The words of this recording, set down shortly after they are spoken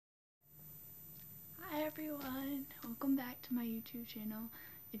welcome back to my YouTube channel.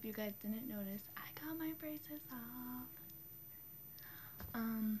 If you guys didn't notice, I got my braces off.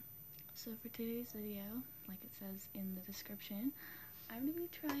 So for today's video, like it says in the description, I'm gonna be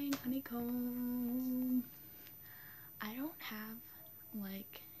trying honeycomb. I don't have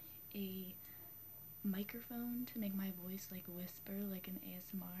like a microphone to make my voice like whisper like an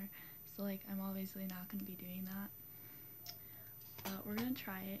ASMR, so like I'm obviously not gonna be doing that. But we're gonna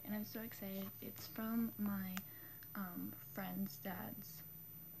try it, and I'm so excited. It's from my friend's dad's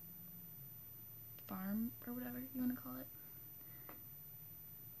farm, or whatever you want to call it.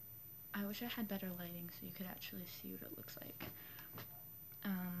 I wish I had better lighting so you could actually see what it looks like.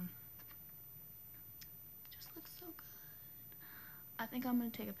 Just looks so good. I think I'm gonna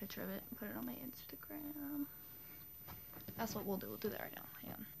take a picture of it and put it on my Instagram. That's what we'll do. We'll do that right now.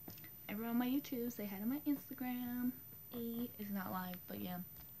 Hang on. Everyone on my YouTube, say hi to my Instagram. It's not live, but yeah.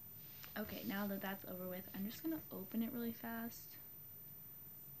 Okay, now that that's over with, I'm just gonna open it really fast.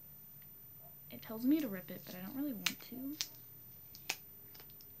 It tells me to rip it, but I don't really want to.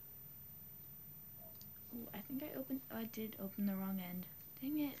 Ooh, I think I did open the wrong end.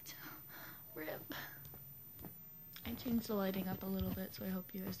 Dang it. Rip. I changed the lighting up a little bit, so I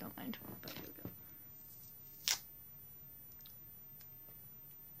hope you guys don't mind. But here we go.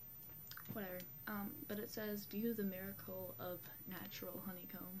 Whatever. But it says, view the miracle of natural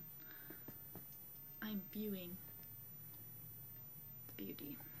honeycomb. I'm viewing the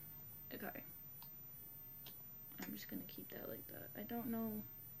beauty. Okay. I'm just gonna keep that like that. I don't know.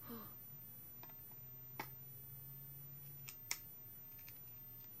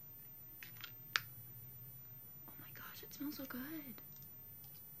 Oh my gosh, it smells so good.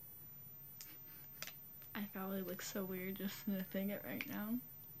 I probably look so weird just sniffing it right now.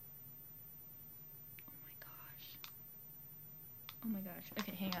 Oh my gosh.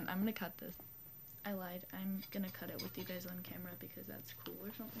 Okay, hang on. I'm gonna cut this. I lied. I'm gonna cut it with you guys on camera because that's cool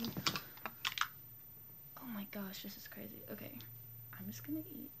or something. Oh my gosh, this is crazy. Okay, I'm just gonna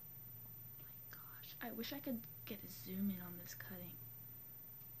eat. Oh my gosh. I wish I could get a zoom in on this cutting.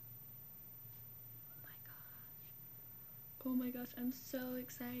 Oh my gosh. Oh my gosh, I'm so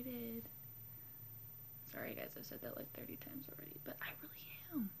excited. Sorry guys, I've said that like 30 times already, but I really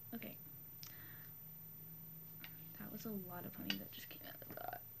am. Okay. That was a lot of honey that just came out of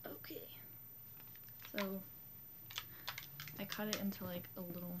that. Okay. So, I cut it into like a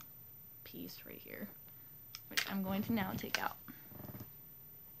little piece right here, which I'm going to now take out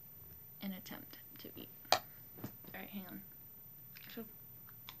and attempt to eat. Alright, hang on.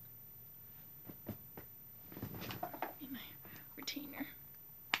 Need my retainer.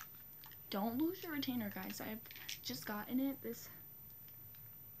 Don't lose your retainer, guys. I've just gotten it this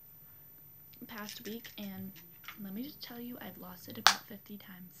past week, and let me just tell you, I've lost it about 50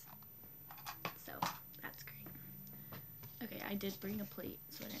 times. So, that's great. Okay, I did bring a plate,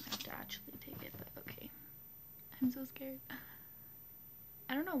 so I didn't have to actually take it, but okay. I'm so scared.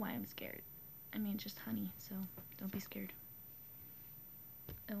 I don't know why I'm scared. I mean, just honey, so don't be scared.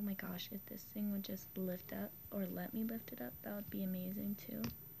 Oh my gosh, if this thing would just lift up, or let me lift it up, that would be amazing too.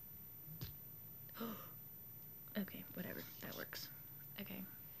 Okay, whatever. That works. Okay.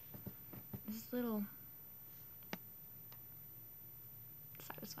 This little...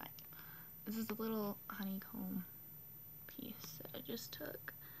 satisfying. This is a little honeycomb piece that I just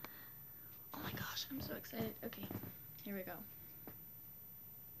took. Oh my gosh, I'm so excited. Okay, here we go.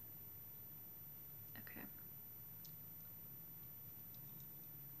 Okay.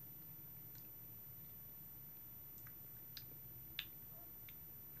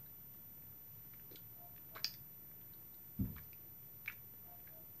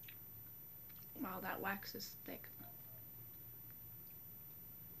 Wow, that wax is thick.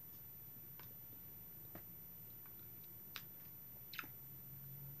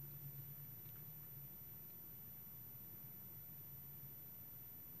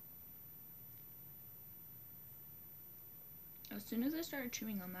 As soon as I started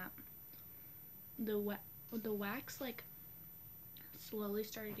chewing on that, the wax like slowly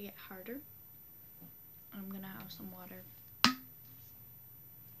started to get harder. I'm gonna have some water.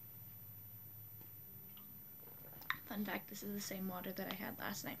 Fun fact, this is the same water that I had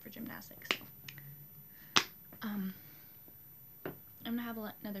last night for gymnastics. So, I'm gonna have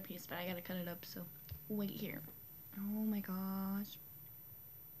another piece, but I gotta cut it up, so wait here. Oh my gosh.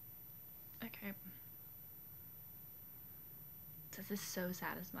 Okay. This is so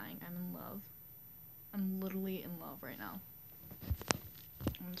satisfying. I'm in love. I'm literally in love right now.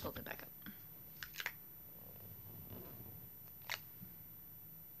 I'm gonna tilt it back up.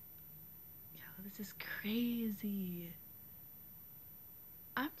 This is crazy.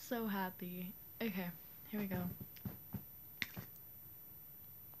 I'm so happy. Okay, here we go.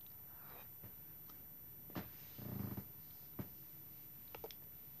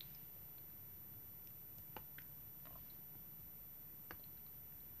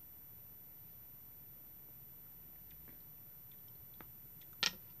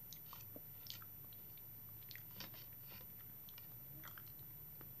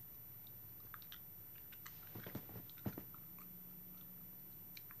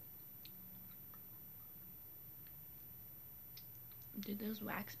 Dude, those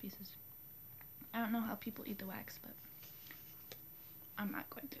wax pieces. I don't know how people eat the wax, but I'm not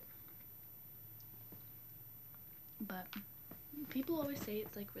going to. But people always say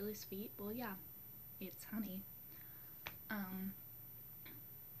it's like really sweet. Well, yeah, it's honey. Oh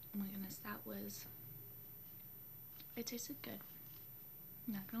my goodness, it tasted good.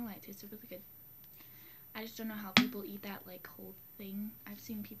 I'm not gonna lie, it tasted really good. I just don't know how people eat that like whole thing. I've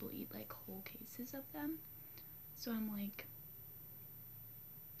seen people eat like whole cases of them. So I'm like,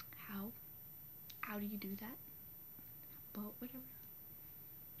 how do you do that? But whatever.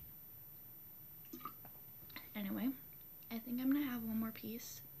 Anyway, I think I'm gonna have one more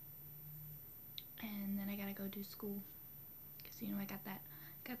piece, and then I gotta go do school, because you know I got that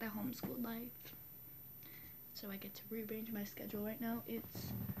homeschool life. So I get to rearrange my schedule. Right now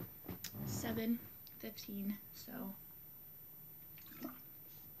it's 7:15, so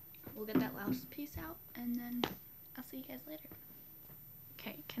we'll get that last piece out, and then I'll see you guys later.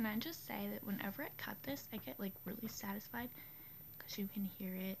 Okay, can I just say that whenever I cut this, I get like really satisfied, because you can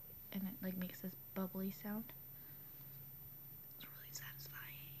hear it, and it like makes this bubbly sound. It's really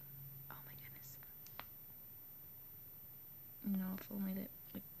satisfying. Oh my goodness. You know, if only that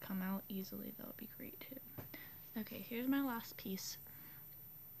would come out easily, that would be great too. Okay, here's my last piece.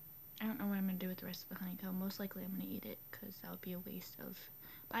 I don't know what I'm going to do with the rest of the honeycomb. Most likely I'm going to eat it, because that would be a waste of...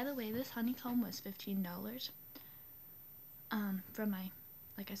 By the way, this honeycomb was $15. From my,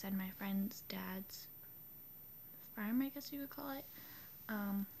 like I said, my friend's dad's farm, I guess you could call it.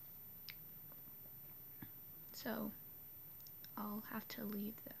 So, I'll have to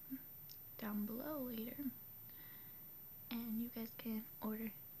leave them down below later. And you guys can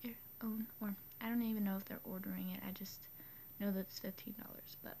order your own, or I don't even know if they're ordering it, I just know that it's $15,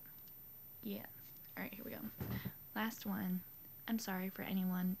 but yeah. Alright, here we go. Last one. I'm sorry for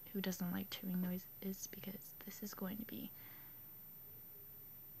anyone who doesn't like chewing noises, because this is going to be,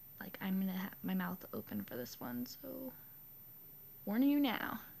 like, I'm gonna have my mouth open for this one, so warning you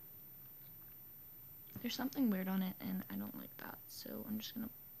now. There's something weird on it, and I don't like that, so I'm just gonna...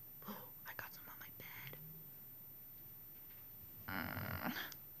 Oh, I got some on my bed.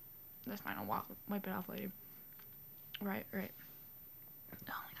 That's fine, I'll wipe it off later. Right. Oh my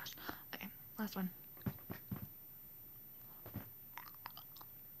gosh. Okay, last one.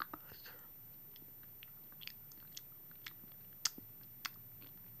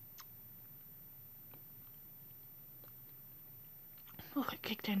 Oh, it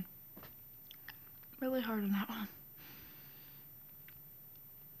kicked in really hard on that one.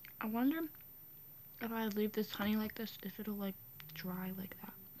 I wonder if I leave this honey like this, if it'll like dry like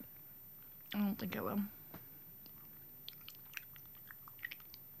that. I don't think it will.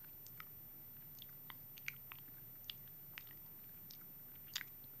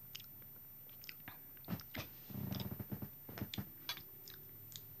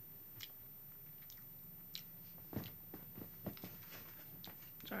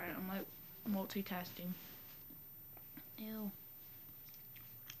 Sorry, I'm like multitasking. Ew.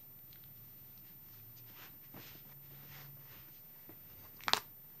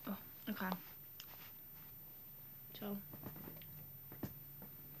 Oh, okay. So,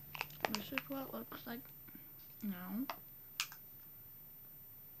 this is what it looks like now.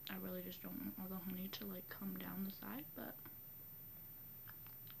 I really just don't want all the honey to like come down the side, but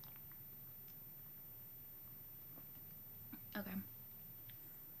okay.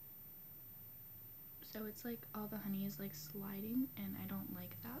 So it's like all the honey is like sliding, and I don't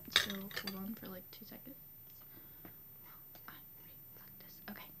like that, so hold on for like 2 seconds. I reflect this.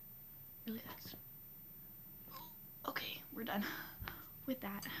 Okay, really fast. Okay, we're done with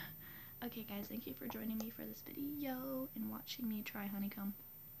that. Okay guys, thank you for joining me for this video and watching me try honeycomb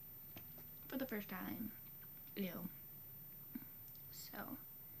for the first time. Ew. So,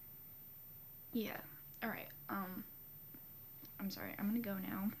 yeah. Alright, I'm sorry, I'm gonna go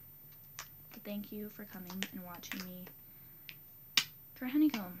now. But thank you for coming and watching me try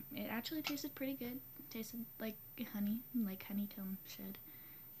honeycomb. It actually tasted pretty good. It tasted like honey, like honeycomb should.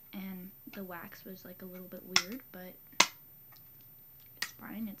 And the wax was like a little bit weird, but it's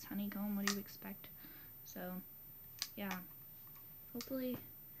fine. It's honeycomb. What do you expect? So, yeah. Hopefully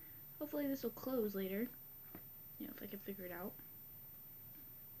this will close later. You know, if I can figure it out.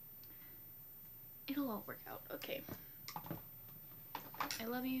 It'll all work out. Okay. I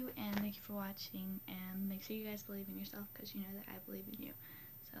love you, and thank you for watching, and make sure you guys believe in yourself, because you know that I believe in you.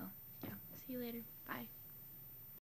 So, yeah. See you later. Bye.